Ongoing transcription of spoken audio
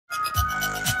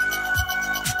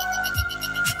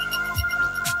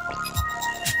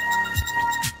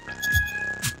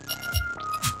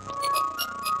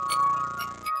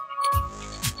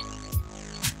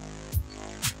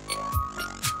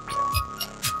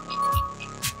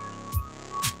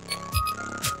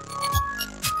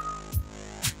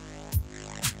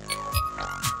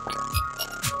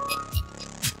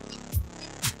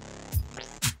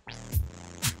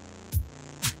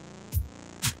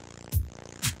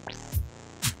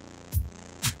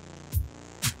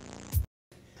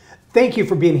Thank you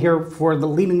for being here for the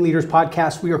Leading Leaders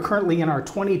podcast. We are currently in our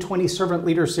 2020 Servant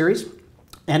Leader series,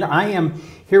 and I am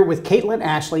here with Caitlyn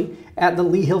Ashley at the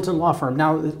Lee Hilton Law Firm.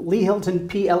 Now, Lee Hilton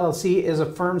PLLC is a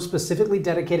firm specifically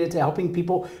dedicated to helping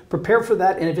people prepare for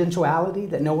that eventuality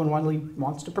that no one really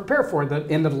wants to prepare for, the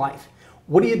end of life.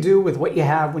 What do you do with what you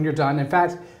have when you're done? In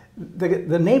fact,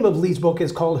 the name of Lee's book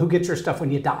is called Who Gets Your Stuff When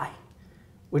You Die,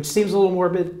 which seems a little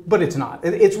morbid, but it's not.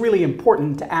 It's really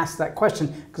important to ask that question,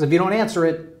 because if you don't answer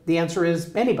it, the answer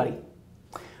is anybody.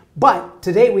 But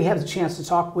today we have the chance to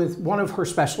talk with one of her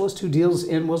specialists who deals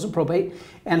in wills and probate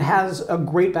and has a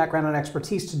great background and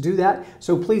expertise to do that.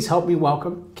 So please help me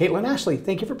welcome Caitlyn Ashley.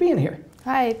 Thank you for being here.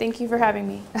 Hi, thank you for having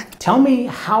me. Tell me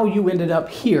how you ended up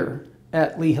here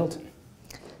at Lee Hilton.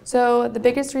 So the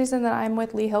biggest reason that I'm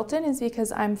with Lee Hilton is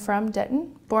because I'm from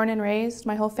Denton, born and raised.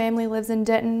 My whole family lives in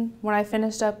Denton. When I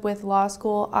finished up with law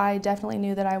school, I definitely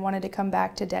knew that I wanted to come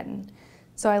back to Denton.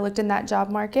 So I looked in that job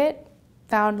market,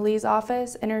 found Lee's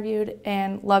office, interviewed,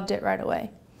 and loved it right away.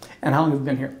 And how long have you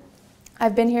been here?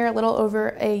 I've been here a little over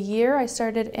a year. I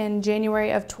started in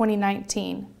January of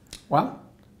 2019. Well,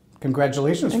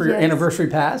 congratulations for your anniversary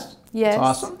passed. Yes.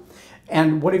 That's awesome.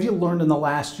 And what have you learned in the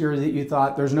last year that you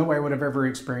thought, there's no way I would have ever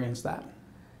experienced that?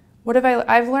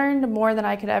 I've learned more than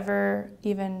I could ever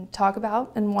even talk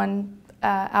about in one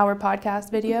hour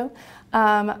podcast video.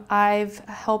 I've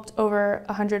helped over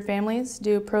 100 families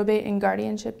do probate and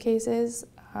guardianship cases,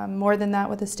 more than that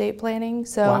with estate planning.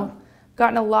 So wow.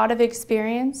 Gotten a lot of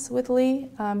experience with Lee.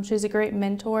 She's a great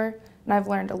mentor, and I've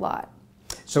learned a lot.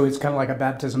 So it's kind of like a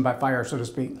baptism by fire, so to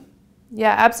speak.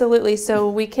 Yeah, absolutely. So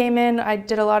we came in, I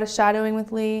did a lot of shadowing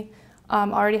with Lee,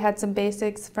 already had some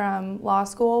basics from law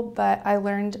school, but I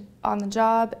learned on the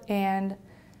job and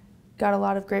got a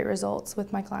lot of great results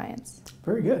with my clients.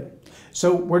 Very good.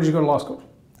 So where did you go to law school?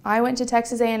 I went to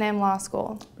Texas A&M Law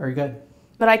School. Very good.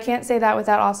 But I can't say that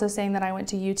without also saying that I went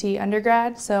to UT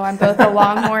undergrad, so I'm both a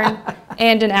Longhorn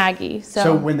and an Aggie.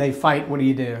 So when they fight, what do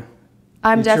you do?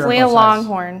 I'm definitely a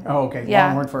Longhorn. Oh, okay. Yeah,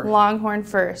 Longhorn first. Longhorn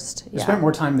first. You spent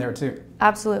more time there too.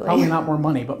 Absolutely. Probably not more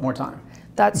money, but more time.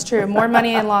 That's true. More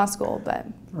money in law school, but.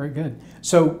 Very good.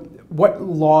 So what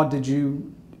law did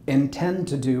you intend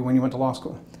to do when you went to law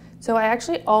school? So I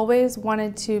actually always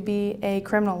wanted to be a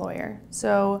criminal lawyer.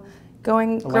 So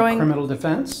growing criminal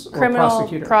defense or criminal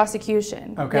prosecutor?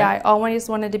 Prosecution. Okay. Yeah, I always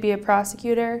wanted to be a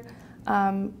prosecutor.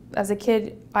 As a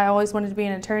kid, I always wanted to be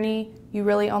an attorney. You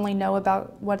really only know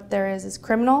about what there is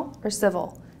criminal or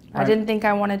civil. Right. I didn't think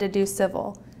I wanted to do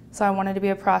civil, so I wanted to be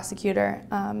a prosecutor.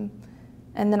 And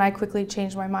then I quickly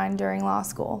changed my mind during law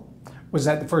school. Was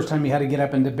that the first time you had to get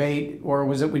up and debate, or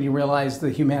was it when you realized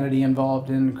the humanity involved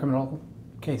in criminal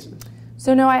cases?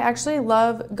 So no, I actually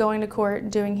love going to court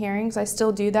and doing hearings. I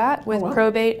still do that with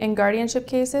probate and guardianship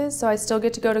cases, so I still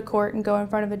get to go to court and go in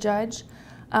front of a judge.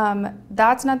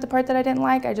 That's not the part that I didn't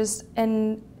like.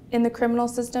 In the criminal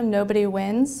system, nobody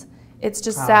wins. It's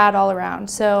just sad all around.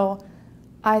 So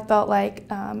I felt like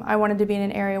I wanted to be in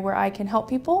an area where I can help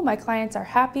people. My clients are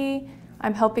happy.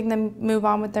 I'm helping them move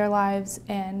on with their lives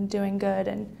and doing good.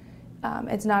 And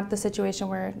it's not the situation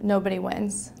where nobody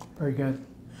wins. Very good.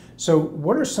 So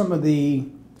what are some of the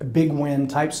big win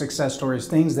type success stories,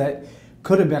 things that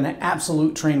could have been an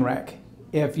absolute train wreck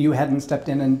if you hadn't stepped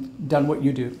in and done what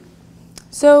you do?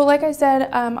 So like I said,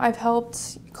 I've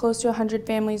helped close to 100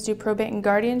 families do probate and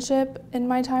guardianship in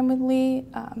my time with Lee.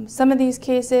 Some of these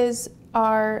cases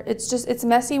it's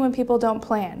messy when people don't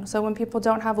plan. So when people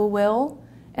don't have a will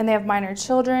and they have minor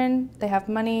children, they have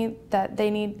money that they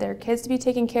need their kids to be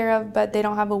taken care of, but they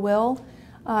don't have a will.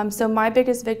 So my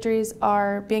biggest victories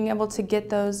are being able to get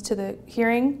those to the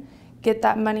hearing, get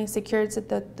that money secured so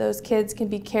that those kids can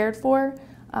be cared for,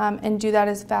 and do that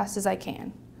as fast as I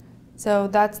can. So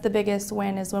that's the biggest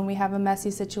win, is when we have a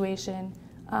messy situation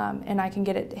and I can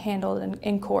get it handled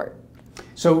in court.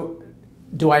 So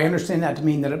do I understand that to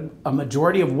mean that a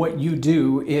majority of what you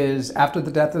do is after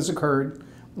the death has occurred,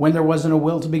 when there wasn't a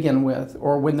will to begin with,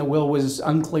 or when the will was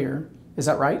unclear? Is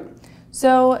that right?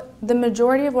 So the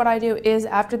majority of what I do is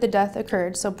after the death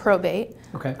occurred, so probate.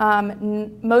 Okay.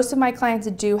 Most of my clients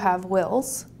do have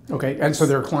wills. Okay, and so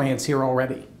there are clients here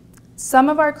already? Some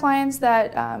of our clients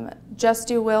that just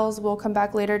do wills will come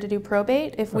back later to do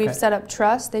probate. If we've set up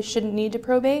trust, they shouldn't need to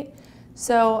probate.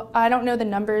 So I don't know the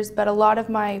numbers, but a lot of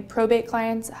my probate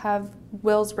clients have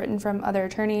wills written from other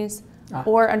attorneys,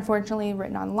 or unfortunately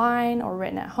written online or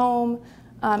written at home.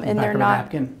 And they're not,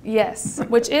 napkin. Yes,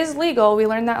 which is legal. We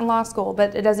learned that in law school,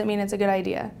 but it doesn't mean it's a good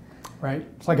idea. Right,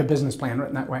 it's like a business plan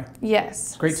written that way. Yes.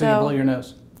 It's great, so you blow your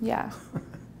nose. Yeah,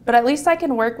 but at least I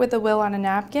can work with a will on a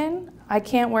napkin. I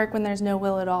can't work when there's no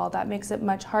will at all. That makes it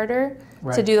much harder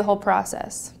to do the whole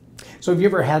process. So have you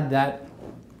ever had that,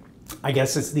 I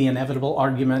guess it's the inevitable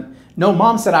argument, no,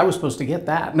 mom said I was supposed to get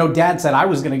that. No, dad said I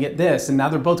was going to get this. And now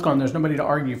they're both gone. There's nobody to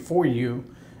argue for you.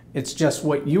 It's just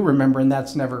what you remember, and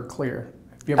that's never clear.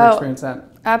 Have you ever experienced that?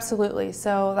 Absolutely.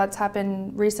 So that's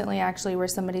happened recently, actually, where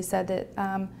somebody said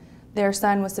that their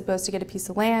son was supposed to get a piece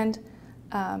of land,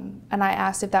 and I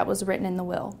asked if that was written in the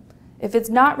will. If it's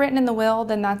not written in the will,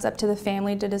 then that's up to the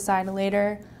family to decide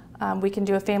later. We can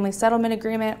do a family settlement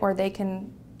agreement, or they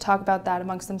can talk about that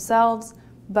amongst themselves.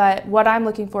 But what I'm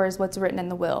looking for is what's written in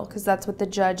the will, because that's what the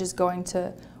judge is going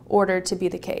to order to be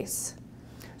the case.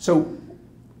 So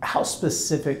how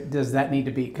specific does that need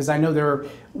to be? Because I know there are,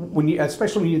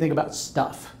 especially when you think about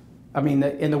stuff. I mean,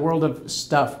 in the world of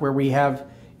stuff where we have,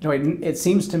 it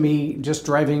seems to me, just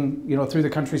driving, through the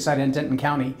countryside in Denton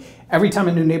County, every time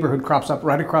a new neighborhood crops up,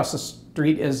 right across the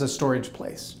street is a storage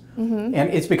place. Mm-hmm. And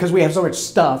it's because we have so much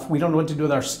stuff, we don't know what to do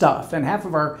with our stuff. And half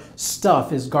of our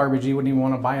stuff is garbage you wouldn't even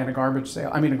want to buy in a garage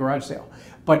sale.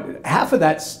 But half of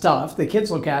that stuff the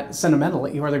kids look at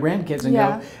sentimentally, or the grandkids, and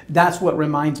go, that's what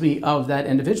reminds me of that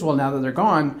individual now that they're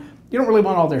gone. You don't really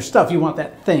want all their stuff, you want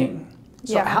that thing.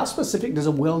 So how specific does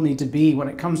a will need to be when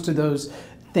it comes to those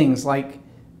things? Like,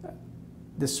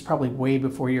 this is probably way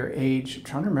before your age. I'm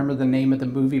trying to remember the name of the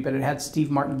movie, but it had Steve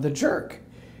Martin, the jerk.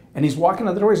 And he's walking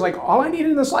out the door, he's like, all I need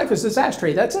in this life is this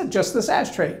ashtray. That's it, just this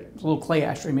ashtray. It's a little clay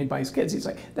ashtray made by his kids. He's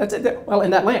like, that's it. Well,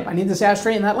 and that lamp. I need this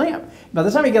ashtray and that lamp. By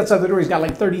the time he gets out the door, he's got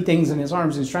like 30 things in his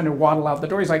arms. He's trying to waddle out the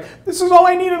door. He's like, this is all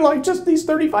I need in life, just these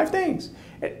 35 things.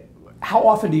 How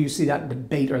often do you see that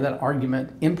debate or that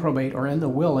argument in probate or in the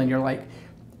will, and you're like,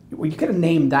 well, you could have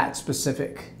named that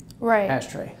specific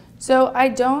ashtray. So I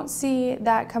don't see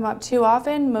that come up too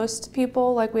often. Most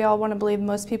people, like we all want to believe,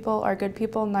 most people are good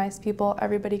people, nice people,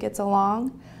 everybody gets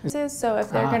along. So if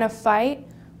they're going to fight,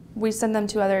 we send them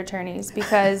to other attorneys,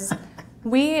 because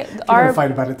we are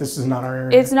fight about it. This is not our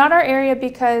area. It's not our area,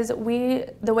 because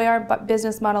the way our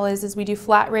business model is we do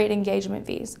flat rate engagement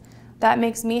fees. That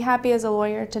makes me happy as a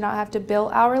lawyer to not have to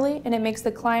bill hourly, and it makes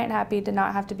the client happy to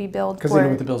not have to be billed. Because they know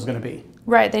what the bill's going to be.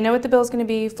 Right, they know what the bill's going to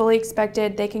be, fully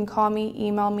expected. They can call me,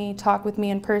 email me, talk with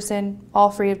me in person, all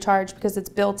free of charge, because it's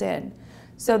built in.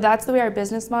 So that's the way our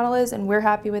business model is, and we're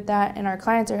happy with that, and our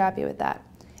clients are happy with that.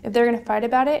 If they're going to fight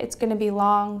about it, it's going to be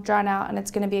long, drawn out, and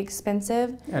it's going to be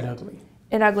expensive. And ugly.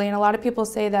 And ugly. And a lot of people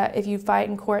say that if you fight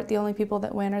in court, the only people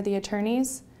that win are the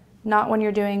attorneys, not when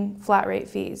you're doing flat rate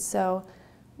fees. So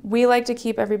we like to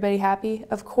keep everybody happy.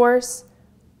 Of course,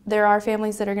 there are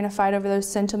families that are going to fight over those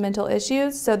sentimental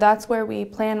issues, so that's where we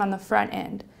plan on the front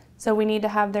end. So we need to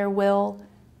have their will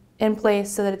in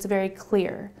place so that it's very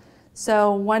clear.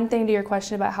 So one thing to your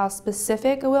question about how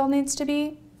specific a will needs to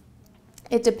be,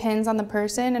 it depends on the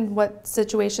person and what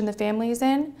situation the family is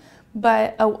in,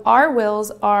 but our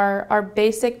wills are our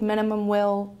basic minimum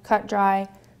will, cut dry,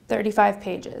 35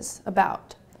 pages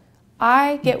about.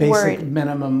 I get worried. Basic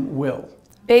minimum will.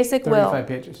 Basic 35 will.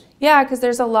 pages. Yeah, because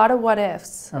there's a lot of what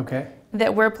ifs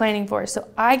that we're planning for. So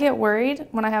I get worried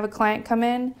when I have a client come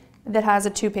in that has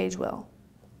a 2-page will.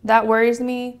 That worries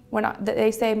me when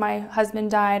they say my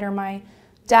husband died or my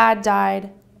dad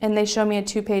died, and they show me a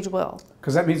 2-page will.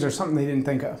 Because that means there's something they didn't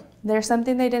think of. There's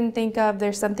something they didn't think of,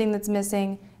 there's something that's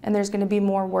missing, and there's going to be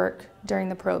more work during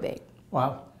the probate.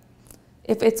 Wow.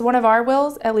 If it's one of our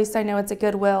wills, at least I know it's a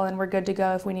good will and we're good to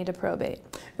go if we need to probate.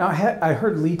 Now, I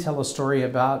heard Lee tell a story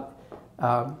about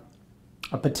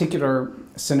a particular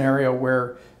scenario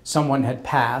where someone had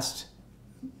passed,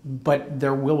 but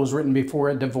their will was written before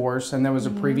a divorce, and there was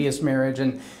a previous marriage,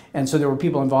 and so there were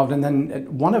people involved. And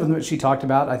then one of them that she talked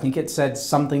about, I think it said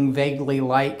something vaguely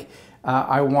like,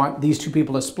 I want these two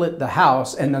people to split the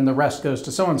house, and then the rest goes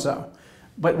to so-and-so.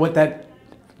 But what that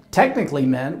technically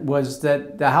meant was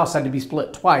that the house had to be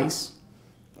split twice,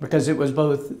 because it was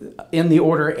both in the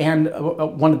order and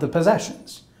one of the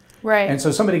possessions. Right. And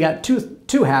so somebody got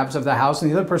two halves of the house,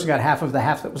 and the other person got half of the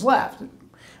half that was left,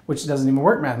 which doesn't even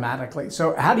work mathematically.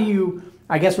 So how do you,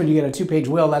 I guess when you get a 2-page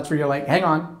will, that's where you're like, hang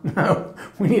on,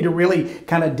 we need to really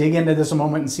kind of dig into this a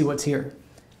moment and see what's here.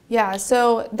 Yeah,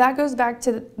 so that goes back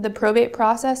to the probate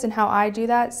process and how I do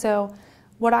that. So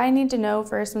what I need to know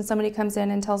first when somebody comes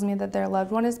in and tells me that their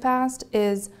loved one has passed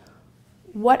is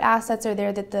what assets are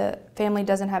there that the family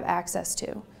doesn't have access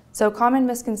to. So common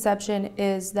misconception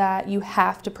is that you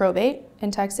have to probate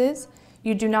in Texas.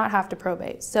 You do not have to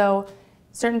probate. So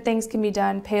certain things can be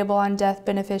done, payable on death,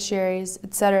 beneficiaries,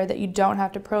 etc., that you don't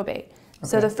have to probate. Okay.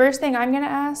 So the first thing I'm going to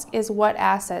ask is what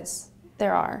assets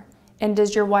there are. And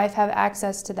does your wife have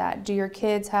access to that? Do your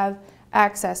kids have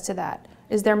access to that?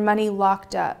 Is there money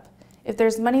locked up? If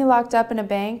there's money locked up in a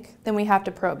bank, then we have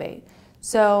to probate.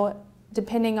 So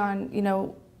depending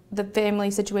on, the family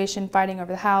situation fighting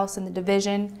over the house and the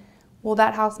division, well,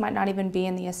 that house might not even be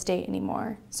in the estate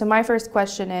anymore. So my first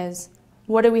question is,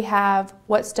 what do we have?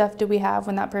 What stuff do we have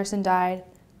when that person died?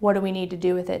 What do we need to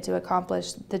do with it to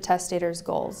accomplish the testator's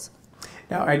goals?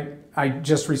 Now, I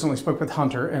just recently spoke with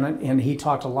Hunter, and he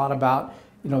talked a lot about,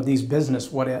 these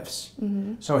business what ifs.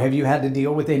 Mm-hmm. So have you had to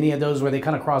deal with any of those where they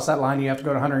kind of cross that line? You have to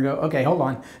go to Hunter and go, okay, hold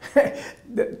on.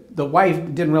 The wife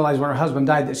didn't realize when her husband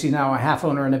died that she's now a half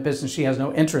owner in a business she has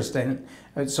no interest in.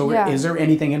 So is there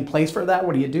anything in place for that?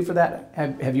 What do you do for that?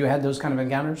 Have you had those kind of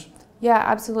encounters? Yeah,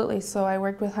 absolutely. So I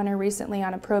worked with Hunter recently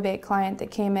on a probate client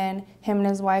that came in. Him and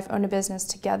his wife owned a business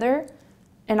together.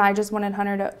 And I just wanted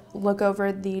Hunter to look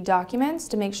over the documents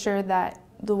to make sure that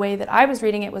the way that I was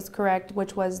reading it was correct,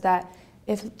 which was that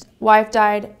if wife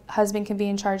died, husband can be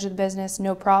in charge of the business,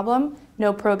 no problem,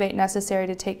 no probate necessary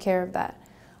to take care of that.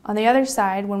 On the other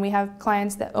side, when we have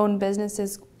clients that own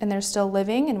businesses and they're still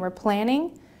living and we're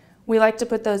planning, we like to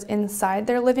put those inside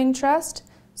their living trust.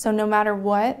 So no matter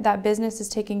what, that business is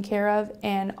taken care of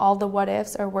and all the what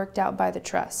ifs are worked out by the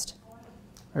trust.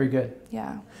 Very good.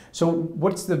 Yeah. So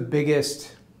what's the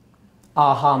biggest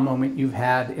aha moment you've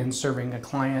had in serving a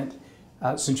client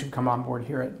since you've come on board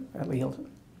here at Lee Hilton?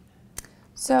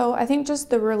 So I think just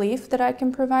the relief that I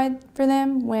can provide for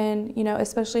them when,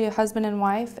 especially a husband and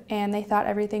wife, and they thought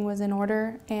everything was in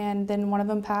order, and then one of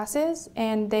them passes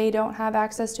and they don't have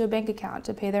access to a bank account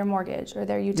to pay their mortgage or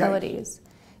their utilities. Yikes.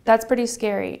 That's pretty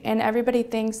scary. And everybody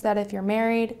thinks that if you're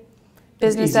married,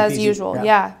 business as usual.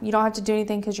 Yeah, you don't have to do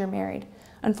anything because you're married.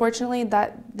 Unfortunately,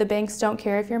 the banks don't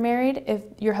care if you're married if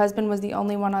your husband was the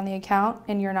only one on the account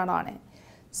and you're not on it.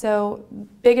 So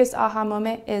biggest aha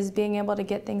moment is being able to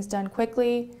get things done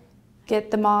quickly,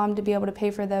 get the mom to be able to pay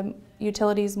for the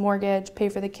utilities, mortgage, pay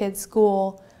for the kids'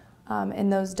 school in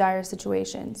those dire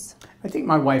situations. I think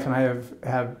my wife and I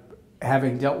have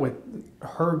having dealt with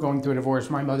her going through a divorce,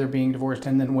 my mother being divorced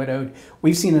and then widowed,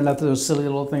 we've seen enough of those silly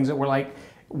little things that we're like,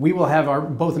 we will have our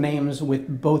both names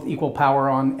with both equal power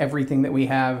on everything that we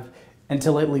have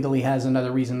until it legally has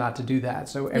another reason not to do that.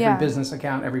 So every business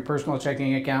account, every personal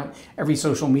checking account, every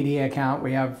social media account,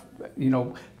 we have,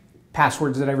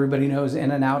 passwords that everybody knows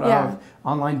in and out of,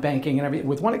 online banking and everything,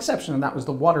 with one exception, and that was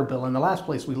the water bill in the last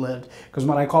place we lived. Because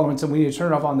when I called them and said, we need to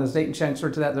turn it off on this date and transfer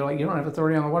it to that, they're like, you don't have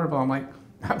authority on the water bill. I'm like,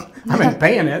 I'm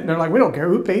paying it. And they're like, we don't care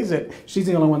who pays it. She's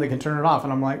the only one that can turn it off.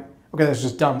 And I'm like, okay, that's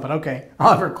just dumb, but okay,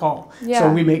 I'll have her call. Yeah.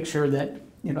 So we make sure that,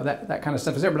 that kind of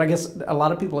stuff is there. But I guess a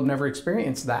lot of people have never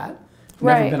experienced that.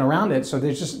 Never been around it, so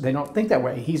they don't think that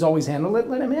way. He's always handled it,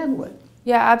 let him handle it.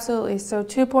 Yeah, absolutely. So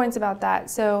 2 points about that.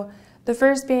 So the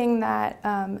first being that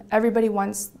everybody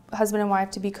wants husband and wife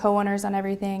to be co-owners on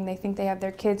everything. They think they have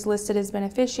their kids listed as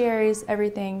beneficiaries.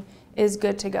 Everything is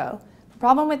good to go. The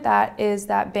problem with that is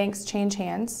that banks change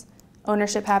hands,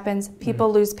 ownership happens,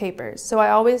 people lose papers. So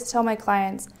I always tell my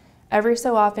clients, every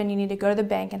so often you need to go to the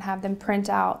bank and have them print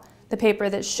out the paper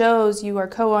that shows you are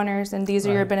co-owners and these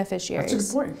are your beneficiaries. That's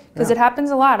a good point. Because it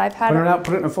happens a lot. I've had put it out,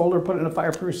 put it in a folder, put it in a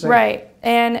fireproof safe. Right.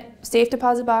 And safe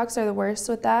deposit box are the worst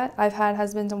with that. I've had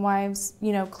husbands and wives,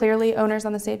 clearly owners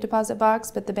on the safe deposit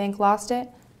box, but the bank lost it.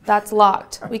 That's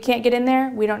locked. We can't get in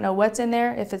there. We don't know what's in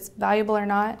there, if it's valuable or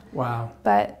not. Wow.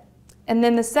 And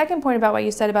then the second point about what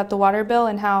you said about the water bill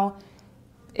and how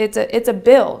it's a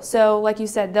bill. So like you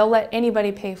said, they'll let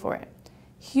anybody pay for it.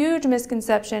 Huge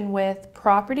misconception with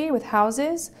property, with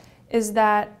houses, is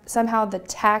that somehow the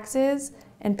taxes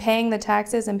and paying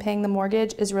the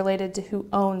mortgage is related to who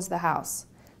owns the house.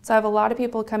 So I have a lot of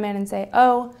people come in and say,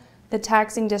 oh, the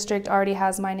taxing district already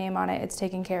has my name on it, it's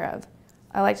taken care of.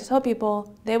 I like to tell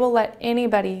people they will let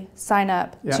anybody sign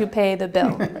up to pay the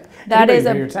bill. That is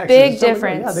a big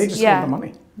difference. Yeah, they just want the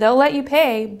money. They'll let you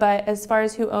pay, but as far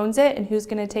as who owns it and who's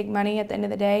going to take money at the end of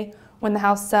the day, when the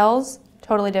house sells,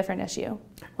 totally different issue.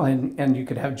 Well, and you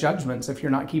could have judgments if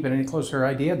you're not keeping any closer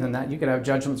idea than that. You could have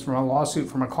judgments from a lawsuit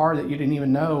from a car that you didn't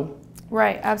even know.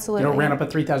 Right, absolutely. Ran up a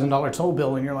 $3,000 toll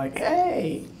bill and you're like,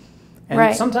 hey.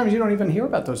 And sometimes you don't even hear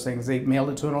about those things. They mailed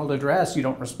it to an old address, you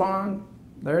don't respond.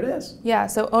 There it is. Yeah,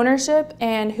 so ownership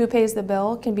and who pays the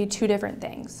bill can be two different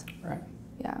things. Right.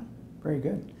 Yeah. Very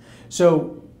good.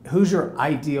 So who's your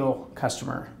ideal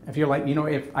customer? If you're like,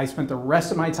 if I spent the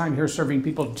rest of my time here serving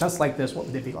people just like this, what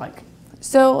would they be like?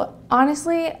 So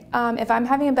honestly, if I'm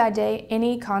having a bad day,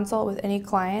 any consult with any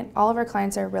client, all of our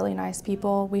clients are really nice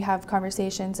people. We have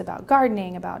conversations about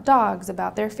gardening, about dogs,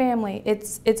 about their family.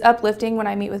 It's uplifting when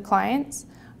I meet with clients. Is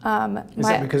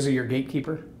that because of your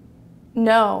gatekeeper?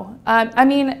 No.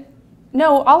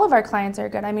 No, all of our clients are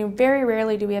good. Very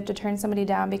rarely do we have to turn somebody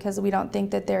down because we don't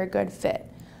think that they're a good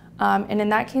fit. And in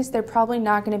that case, they're probably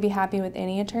not going to be happy with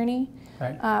any attorney.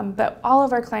 Right. But all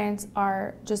of our clients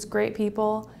are just great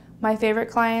people. My favorite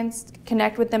clients,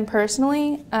 connect with them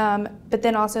personally, but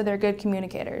then also they're good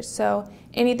communicators. So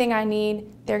anything I need,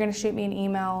 they're going to shoot me an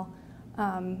email,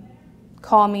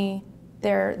 call me.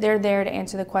 They're there to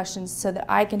answer the questions so that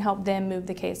I can help them move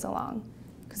the case along,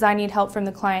 because I need help from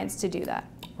the clients to do that.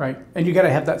 Right. And you got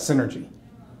to have that synergy.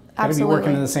 Got to be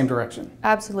working in the same direction.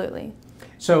 Absolutely.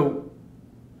 So,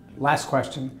 last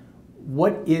question.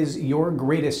 What is your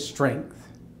greatest strength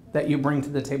that you bring to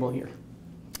the table here?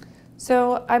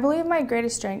 So I believe my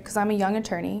greatest strength, because I'm a young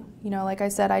attorney, you know, like I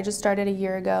said, I just started a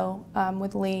year ago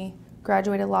with Lee,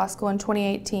 graduated law school in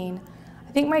 2018.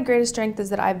 I think my greatest strength is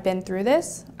that I've been through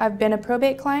this. I've been a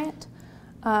probate client.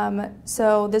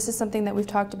 So this is something that we've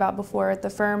talked about before at the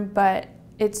firm, but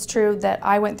it's true that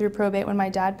I went through probate when my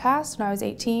dad passed when I was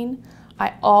 18.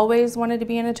 I always wanted to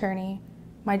be an attorney.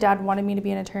 My dad wanted me to be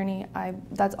an attorney.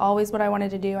 That's always what I wanted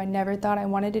to do. I never thought I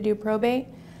wanted to do probate.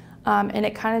 And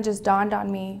it kind of just dawned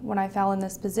on me when I fell in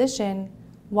this position,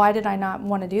 why did I not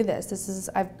want to do this?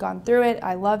 I've gone through it,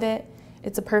 I love it,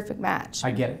 it's a perfect match.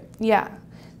 I get it. Yeah.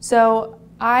 So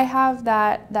I have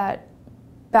that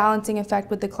balancing effect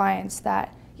with the clients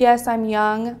that, yes, I'm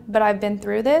young, but I've been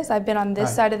through this. I've been on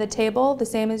this side of the table, the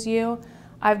same as you.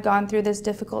 I've gone through this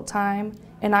difficult time,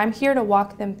 and I'm here to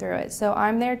walk them through it. So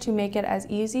I'm there to make it as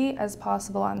easy as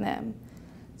possible on them.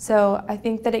 So I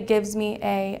think that it gives me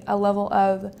a level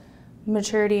of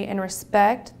maturity and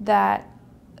respect that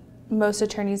most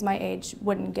attorneys my age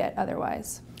wouldn't get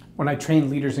otherwise. When I train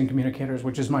leaders and communicators,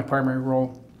 which is my primary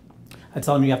role, I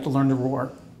tell them you have to learn to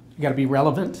roar. You got to be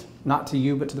relevant, not to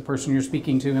you, but to the person you're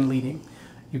speaking to and leading.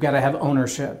 You got to have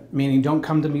ownership, meaning don't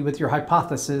come to me with your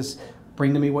hypothesis,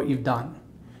 bring to me what you've done.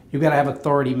 You got to have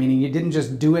authority, meaning you didn't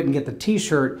just do it and get the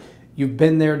t-shirt. You've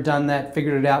been there, done that,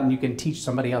 figured it out, and you can teach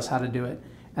somebody else how to do it.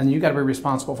 And you got to be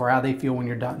responsible for how they feel when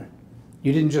you're done.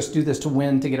 You didn't just do this to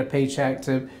win, to get a paycheck,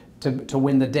 to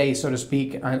win the day, so to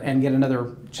speak, and get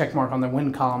another check mark on the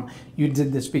win column. You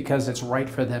did this because it's right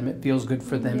for them. It feels good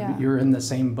for them. Yeah. You're in the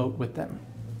same boat with them.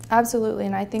 Absolutely,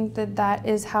 and I think that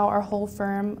is how our whole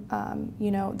firm,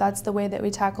 that's the way that we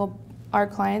tackle our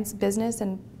clients' business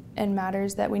and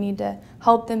matters that we need to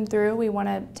help them through. We want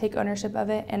to take ownership of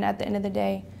it, and at the end of the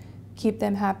day, keep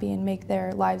them happy and make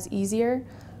their lives easier.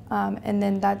 And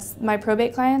then that's my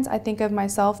probate clients. I think of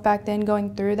myself back then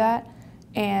going through that,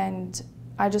 and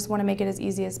I just want to make it as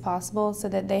easy as possible so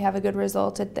that they have a good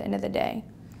result at the end of the day.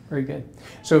 Very good.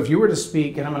 So if you were to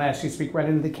speak, and I'm going to ask you to speak right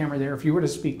into the camera there, if you were to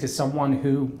speak to someone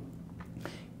who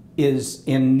is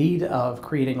in need of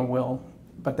creating a will,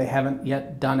 but they haven't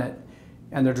yet done it,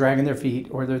 and they're dragging their feet,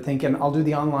 or they're thinking, I'll do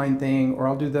the online thing, or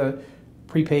I'll do the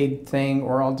prepaid thing,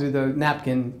 or I'll do the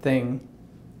napkin thing,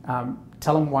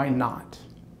 tell them why not.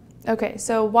 Okay,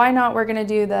 so why not? We're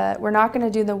not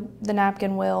going to do the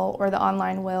napkin will or the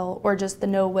online will or just the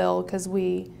no will because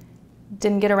we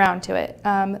didn't get around to it.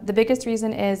 The biggest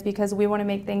reason is because we want to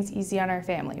make things easy on our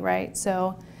family, right?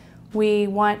 So we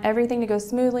want everything to go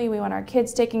smoothly. We want our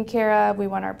kids taken care of. We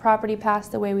want our property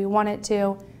passed the way we want it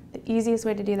to. The easiest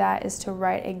way to do that is to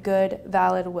write a good,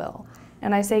 valid will.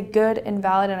 And I say good and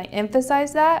valid, and I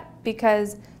emphasize that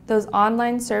because those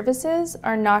online services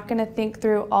are not going to think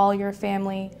through all your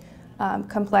family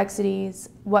complexities,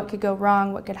 what could go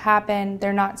wrong, what could happen.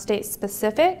 They're not state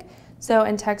specific. So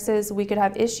in Texas, we could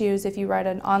have issues if you write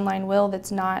an online will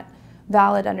that's not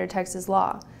valid under Texas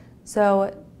law.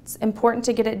 So it's important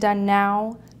to get it done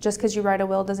now. Just because you write a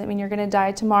will doesn't mean you're going to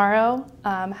die tomorrow.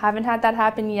 Haven't had that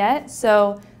happen yet.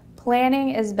 So planning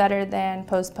is better than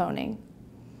postponing.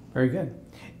 Very good.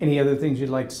 Any other things you'd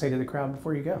like to say to the crowd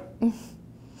before you go?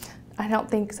 I don't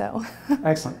think so.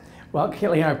 Excellent. Well,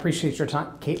 Caitlyn, I appreciate your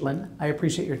time. I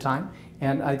appreciate your time,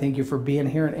 and I thank you for being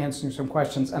here and answering some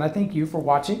questions. And I thank you for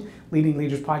watching Leading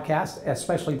Leaders Podcast,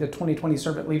 especially the 2020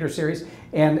 Servant Leader Series.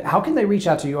 And how can they reach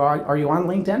out to you? Are you on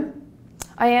LinkedIn?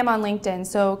 I am on LinkedIn.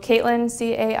 So Caitlyn,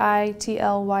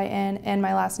 Caitlyn, and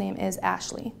my last name is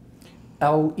Ashley.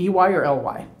 L-E-Y or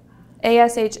L-Y?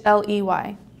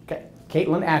 A-S-H-L-E-Y. Okay.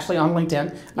 Caitlyn Ashley on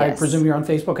LinkedIn. Yes. I presume you're on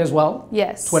Facebook as well?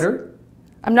 Yes. Twitter?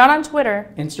 I'm not on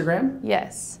Twitter. Instagram?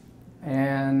 Yes.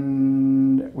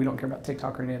 And we don't care about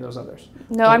TikTok or any of those others.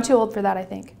 No, I'm too old for that, I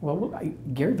think. Well,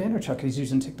 Gary Vaynerchuk is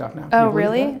using TikTok now. Oh,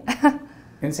 really?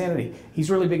 Insanity. He's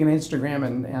really big on Instagram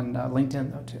and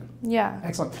LinkedIn, though, too. Yeah.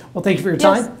 Excellent. Well, thank you for your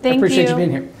time. Thank I appreciate you you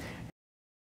being here.